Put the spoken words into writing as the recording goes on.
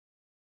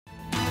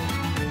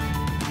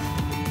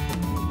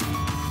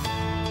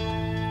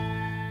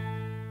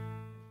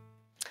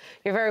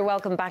You're very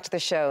welcome back to the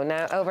show.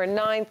 Now, over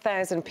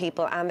 9,000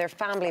 people and their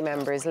family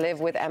members live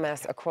with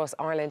MS across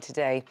Ireland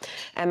today.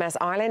 MS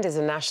Ireland is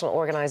a national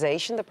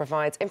organisation that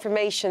provides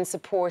information,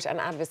 support and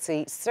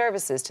advocacy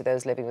services to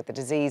those living with the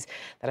disease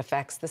that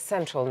affects the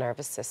central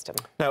nervous system.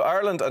 Now,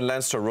 Ireland and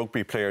Leinster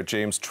Rugby player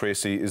James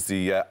Tracy is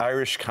the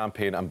Irish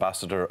campaign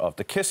ambassador of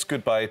the Kiss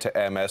Goodbye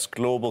to MS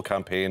global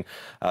campaign,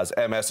 as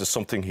MS is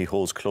something he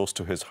holds close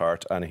to his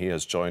heart, and he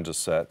has joined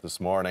us this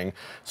morning.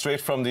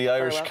 Straight from the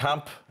Irish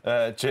camp,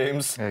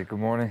 James. Hey, good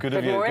morning. Good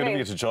of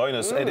you to join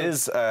us. It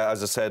is,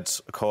 as I said,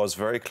 a cause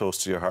very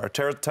close to your heart.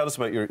 Tell us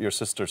about your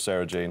sister,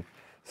 Sarah Jane.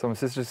 So my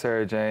sister,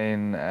 Sarah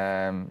Jane,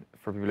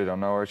 for people who don't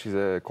know her, she's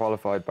a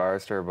qualified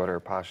barrister, but her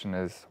passion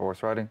is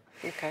horse riding.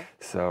 Okay.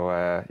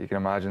 So you can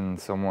imagine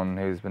someone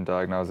who's been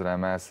diagnosed with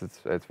MS,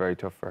 it's very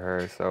tough for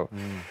her. So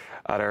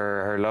at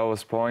her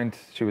lowest point,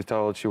 she was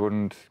told she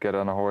wouldn't get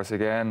on a horse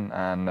again.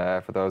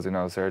 And for those who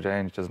know Sarah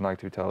Jane, she doesn't like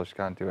to be told she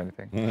can't do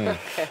anything.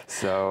 Okay.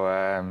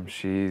 So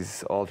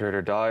she's altered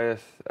her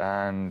diet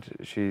and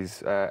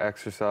she's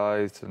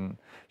exercised, and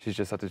she's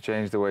just had to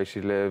change the way she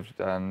lived,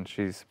 and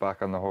she's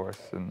back on the horse.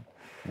 And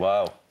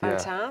wow. Yeah,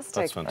 fantastic.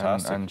 that's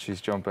fantastic. And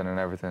she's jumping and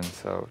everything,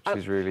 so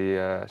she's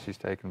really, she's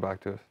taken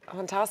back to it.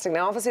 Fantastic.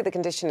 Now, obviously, the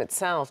condition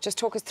itself, just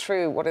talk us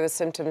through what are the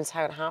symptoms,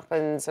 how it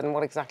happens, and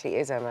what exactly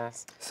is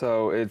MS?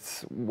 So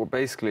it's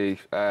basically,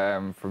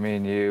 for me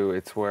and you,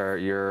 it's where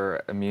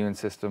your immune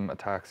system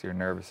attacks your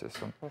nervous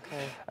system.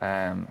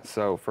 Okay.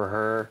 So for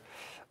her,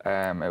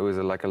 it was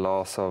like a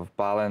loss of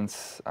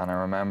balance, and I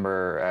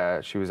remember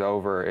she was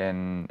over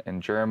in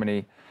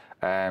Germany.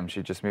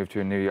 She just moved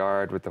to a new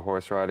yard with the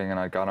horse riding, and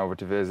I'd gone over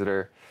to visit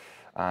her,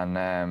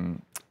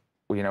 and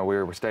you know, we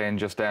were staying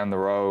just down the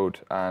road,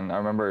 and I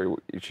remember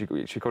she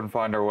couldn't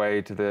find her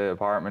way to the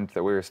apartment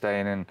that we were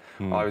staying in.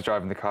 I was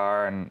driving the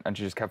car, and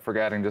she just kept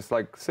forgetting just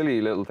like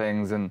silly little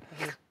things, and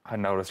I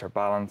noticed her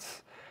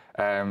balance.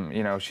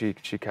 You know, she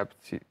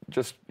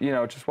just, you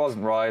know, it just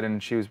wasn't right,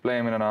 and she was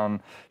blaming it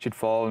on she'd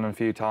fallen a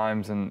few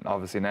times, and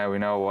obviously now we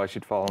know why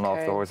she'd fallen off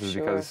the horses,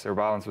 because her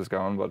balance was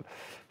gone. But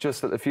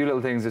just a few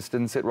little things just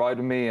didn't sit right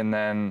with me, and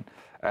then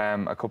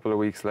a couple of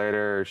weeks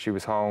later she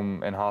was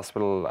home in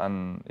hospital,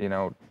 and you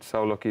know,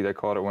 so lucky they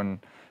caught it when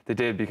they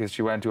did, because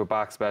she went to a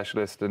back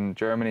specialist in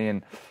Germany,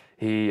 and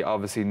he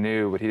obviously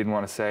knew, but he didn't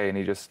want to say, and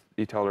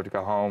he told her to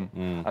go home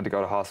and to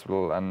go to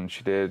hospital, and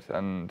she did,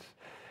 and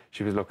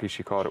she was lucky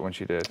she caught it when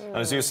she did. Oh, and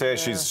as you say,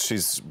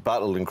 she's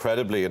battled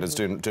incredibly and is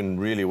doing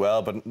really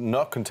well, but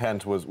not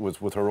content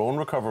with her own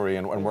recovery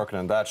and working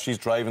on that. She's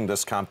driving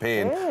this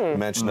campaign,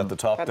 mentioned at the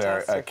top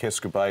there, Kiss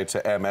Goodbye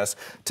to MS.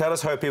 Tell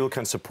us how people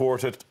can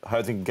support it,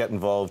 how they can get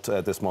involved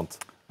this month.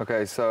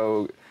 Okay,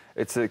 so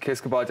it's a Kiss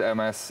Goodbye to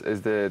MS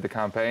is the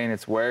campaign.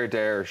 It's wear,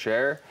 dare,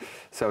 share.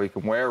 So you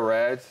can wear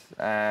red.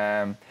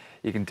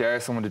 You can dare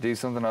someone to do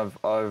something.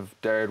 I've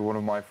dared one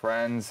of my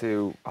friends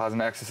who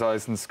hasn't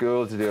exercised in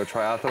school to do a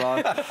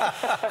triathlon,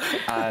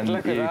 and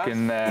you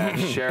can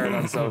share it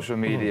on social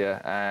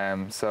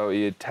media. So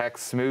you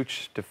text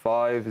Smooch to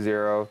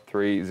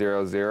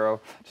 50300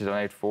 to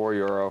donate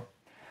 €4,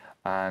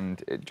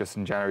 and just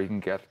in general you can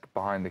get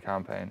behind the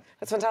campaign.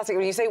 That's fantastic.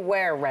 When you say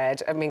wear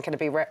red, I mean, can it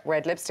be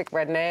red lipstick,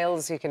 red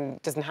nails?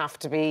 Doesn't have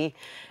to be.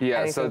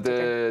 Yeah. So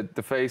the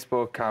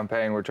Facebook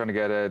campaign, we're trying to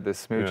get the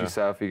Smoochy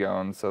selfie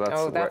going. So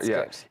that's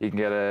good. You can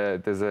get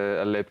there's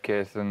a lip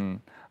kit and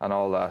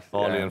all that.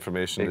 All the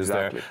information is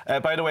there.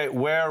 By the way,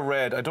 wear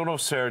red. I don't know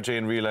if Sarah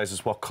Jane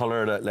realises what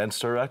colour that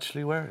Leinster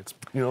actually wear. It's,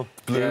 you know,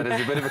 blue. Yeah,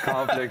 there's a bit of a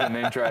conflict in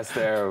interest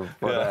there,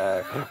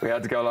 but we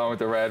had to go along with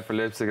the red for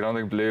lipstick. I don't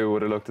think blue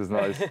would have looked as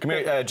nice. Come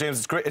here,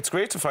 James. It's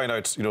great to find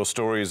out, you know,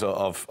 stories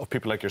of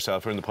people like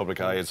yourself who are in the public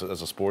eye as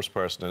a sports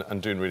person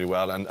and doing really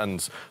well,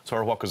 and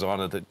sort of what goes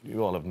on, that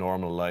you all have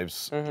normal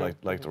lives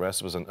like the rest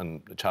of us,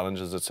 and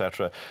challenges,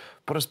 etc.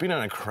 But it's been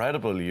an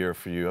incredible year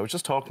for you. I was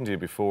just talking to you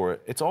before.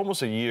 It's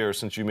almost a year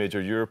since you made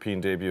your European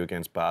debut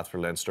against Bath for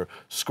Leinster,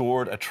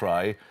 scored a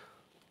try. A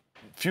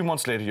few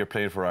months later, you're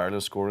playing for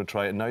Ireland, scoring a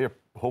try, and now you're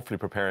hopefully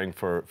preparing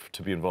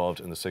to be involved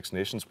in the Six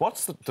Nations.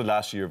 What's the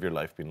last year of your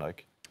life been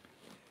like?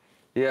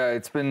 Yeah,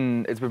 it's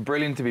been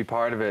brilliant to be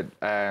part of it.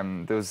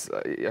 There was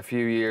a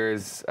few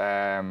years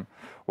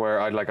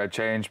where I'd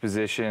changed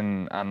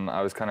position, and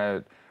I was kind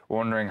of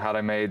wondering, had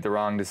I made the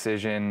wrong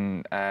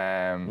decision?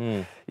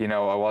 You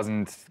know, I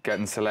wasn't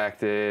getting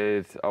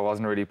selected. I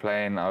wasn't really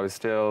playing. I was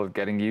still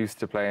getting used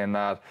to playing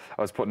that.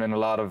 I was putting in a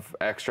lot of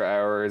extra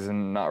hours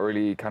and not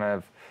really kind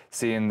of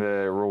seeing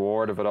the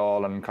reward of it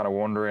all, and kind of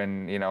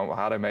wondering, you know,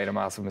 had I made a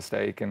massive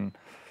mistake? And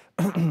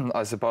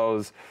I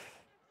suppose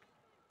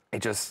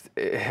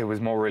it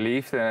was more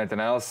relief than anything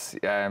else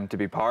to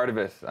be part of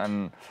it.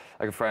 And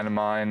like a friend of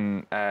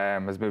mine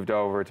has moved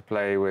over to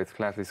play with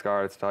Connecticut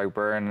Scarlets, Tyke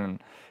Byrne,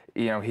 and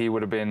you know, he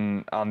would have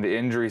been on the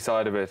injury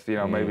side of it. You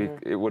know, maybe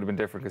it would have been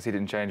different because he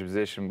didn't change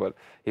position, but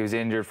he was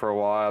injured for a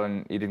while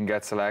and he didn't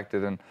get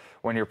selected. And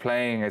when you're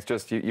playing, it's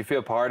just you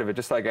feel part of it,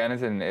 just like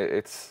anything.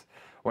 It's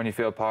when you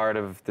feel part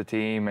of the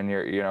team and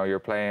you're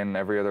playing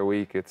every other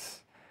week.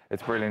 It's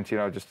it's brilliant, you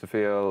know, just to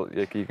feel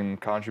like you can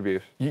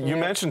contribute. You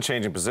mentioned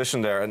changing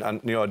position there, and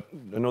you know,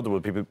 I know there will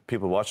be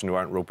people watching who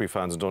aren't rugby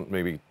fans and don't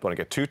maybe want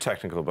to get too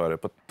technical about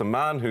it, but the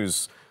man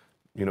who's,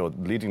 you know,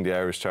 leading the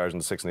Irish charge in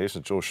the Six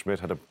Nations, Joe Schmidt,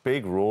 had a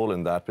big role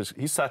in that. But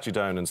he sat you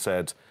down and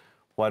said,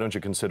 why don't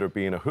you consider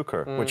being a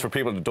hooker? Which, for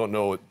people that don't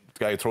know, the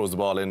guy who throws the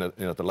ball in at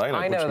the line.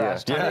 I know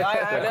that. Yeah, I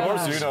of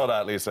course you know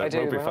that, Lisa.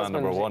 Rugby fan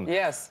number one.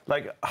 Yes.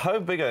 Like, how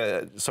big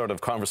a sort of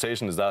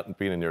conversation has that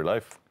been in your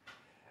life?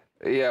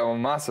 Yeah, well,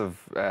 massive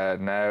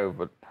now,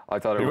 but I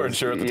thought you weren't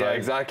sure at the time. Yeah,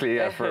 exactly.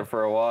 Yeah,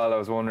 for a while I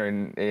was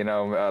wondering, you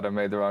know, had I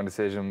made the wrong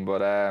decision,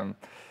 but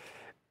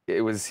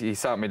he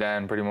sat me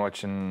down pretty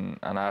much and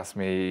asked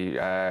me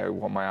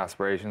what my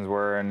aspirations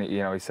were, and you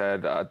know, he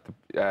said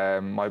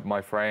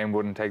my frame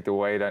wouldn't take the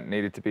weight that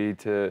needed to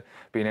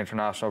be an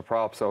international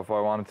prop. So if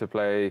I wanted to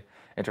play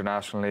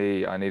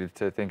internationally, I needed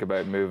to think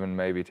about moving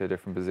maybe to a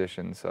different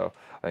position. So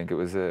I think it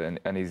was an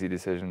easy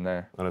decision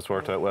there. And it's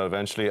worked out well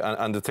eventually.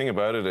 And the thing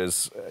about it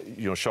is,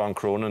 you know, Sean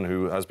Cronin,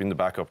 who has been the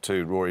backup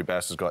to Rory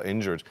Best, has got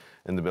injured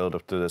in the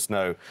build-up to this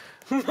now.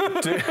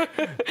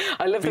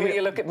 I love the way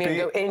you look at me and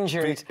go,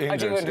 injured. I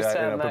do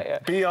understand that, yeah.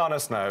 Be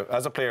honest now,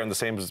 as a player in the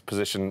same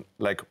position,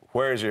 like,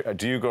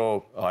 do you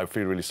go, oh, I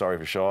feel really sorry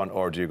for Sean,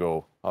 or do you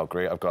go, oh,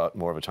 great, I've got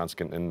more of a chance of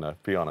getting in now?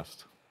 Be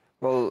honest.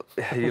 Well,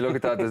 you look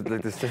at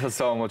that, there's still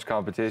so much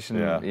competition,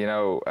 you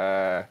know,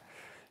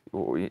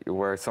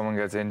 where someone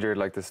gets injured,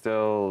 like there's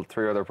still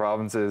 3 other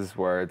provinces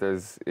where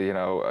there's, you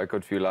know, a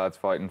good few lads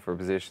fighting for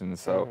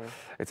positions. So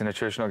it's an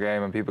attritional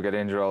game and people get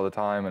injured all the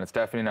time, and it's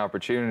definitely an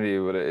opportunity,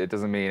 but it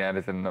doesn't mean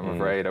anything, I'm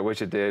afraid. I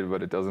wish it did,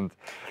 but it doesn't.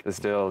 There's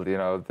still, you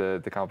know,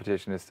 the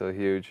competition is still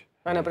huge.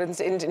 I know, but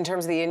in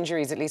terms of the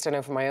injuries, at least I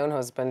know from my own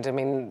husband, I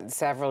mean,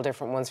 several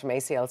different ones from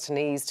ACLs to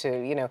knees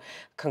to, you know,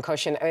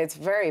 concussion. I mean, it's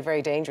very,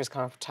 very dangerous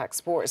contact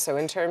sport. So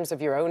in terms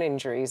of your own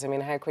injuries, I mean,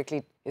 how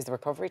quickly is the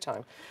recovery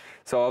time?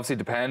 So obviously,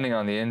 depending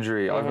on the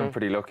injury, I've been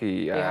pretty lucky.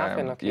 You have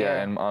been lucky,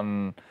 yeah.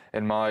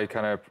 In my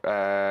kind of,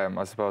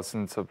 I suppose,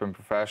 since I've been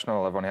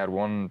professional, I've only had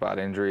one bad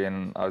injury,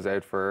 and I was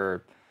out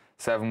for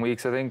 7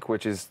 weeks, I think,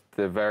 which is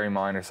the very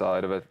minor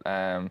side of it.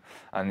 And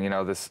you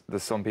know, there's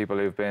some people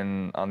who've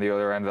been on the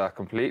other end of that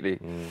completely.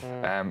 You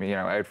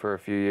know, out for a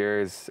few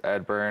years.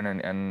 Ed Byrne,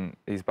 and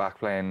he's back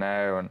playing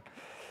now, and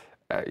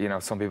you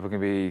know, some people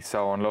can be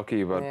so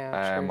unlucky, but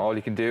all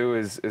you can do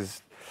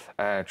is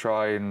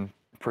try and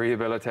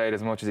rehabilitate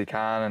as much as you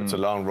can, and it's a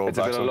long road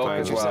back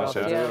sometimes as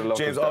well.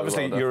 James,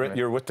 obviously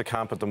you're with the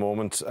camp at the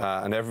moment,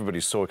 and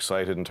everybody's so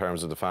excited in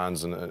terms of the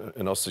fans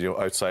and us, you know,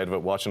 outside of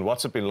it watching.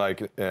 What's it been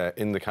like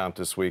in the camp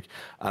this week,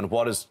 and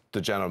what is the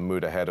general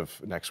mood ahead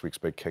of next week's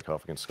big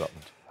kick-off against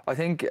Scotland? I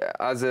think,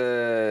 as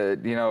a,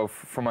 you know,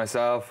 for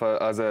myself,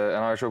 as an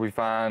Irish rugby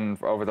fan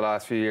over the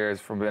last few years,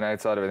 from being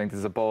outside of it, I think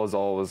there's a buzz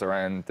always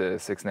around the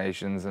Six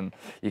Nations, and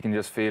you can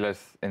just feel it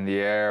in the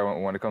air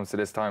when it comes to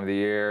this time of the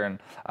year. And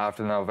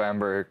after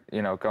November,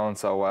 you know, going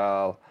so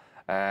well,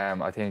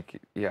 I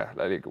think, yeah,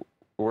 like,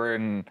 we're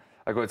in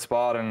a good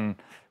spot, and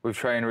we've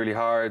trained really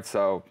hard.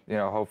 So, you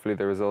know, hopefully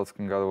the results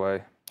can go the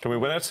way. Can we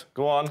win it?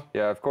 Go on.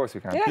 Yeah, of course we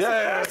can.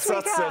 Yes,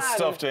 that's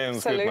stuff, James.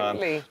 Absolutely. Good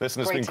man.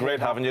 Listen, it's been great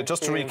having you.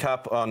 Just to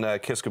recap on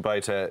Kiss Goodbye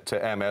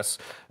to MS,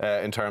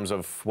 in terms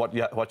of what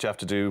you have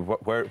to do,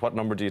 what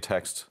number do you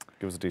text?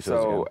 Give us the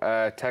details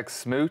again.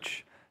 Text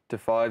SMOOCH to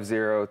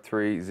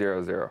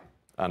 50300.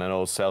 And an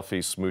old selfie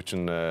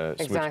smooching.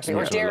 Exactly.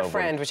 Or dear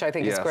friend, which I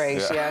think is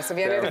great. Yeah. So have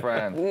you any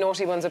other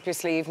naughty ones up your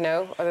sleeve?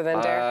 No, other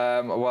than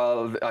dare.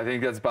 Well, I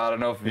think that's bad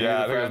enough.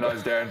 Yeah, the friend I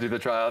was daring to do the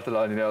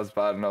triathlon, you know, it's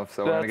bad enough.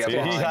 So when I get he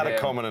had it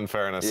coming, in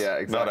fairness. Yeah,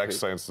 exactly. Not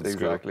exercise at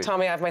school.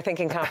 Tommy, I have my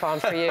thinking cap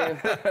on for you.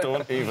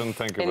 Don't even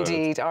think about it.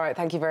 Indeed. All right.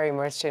 Thank you very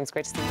much, James.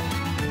 Great to see you.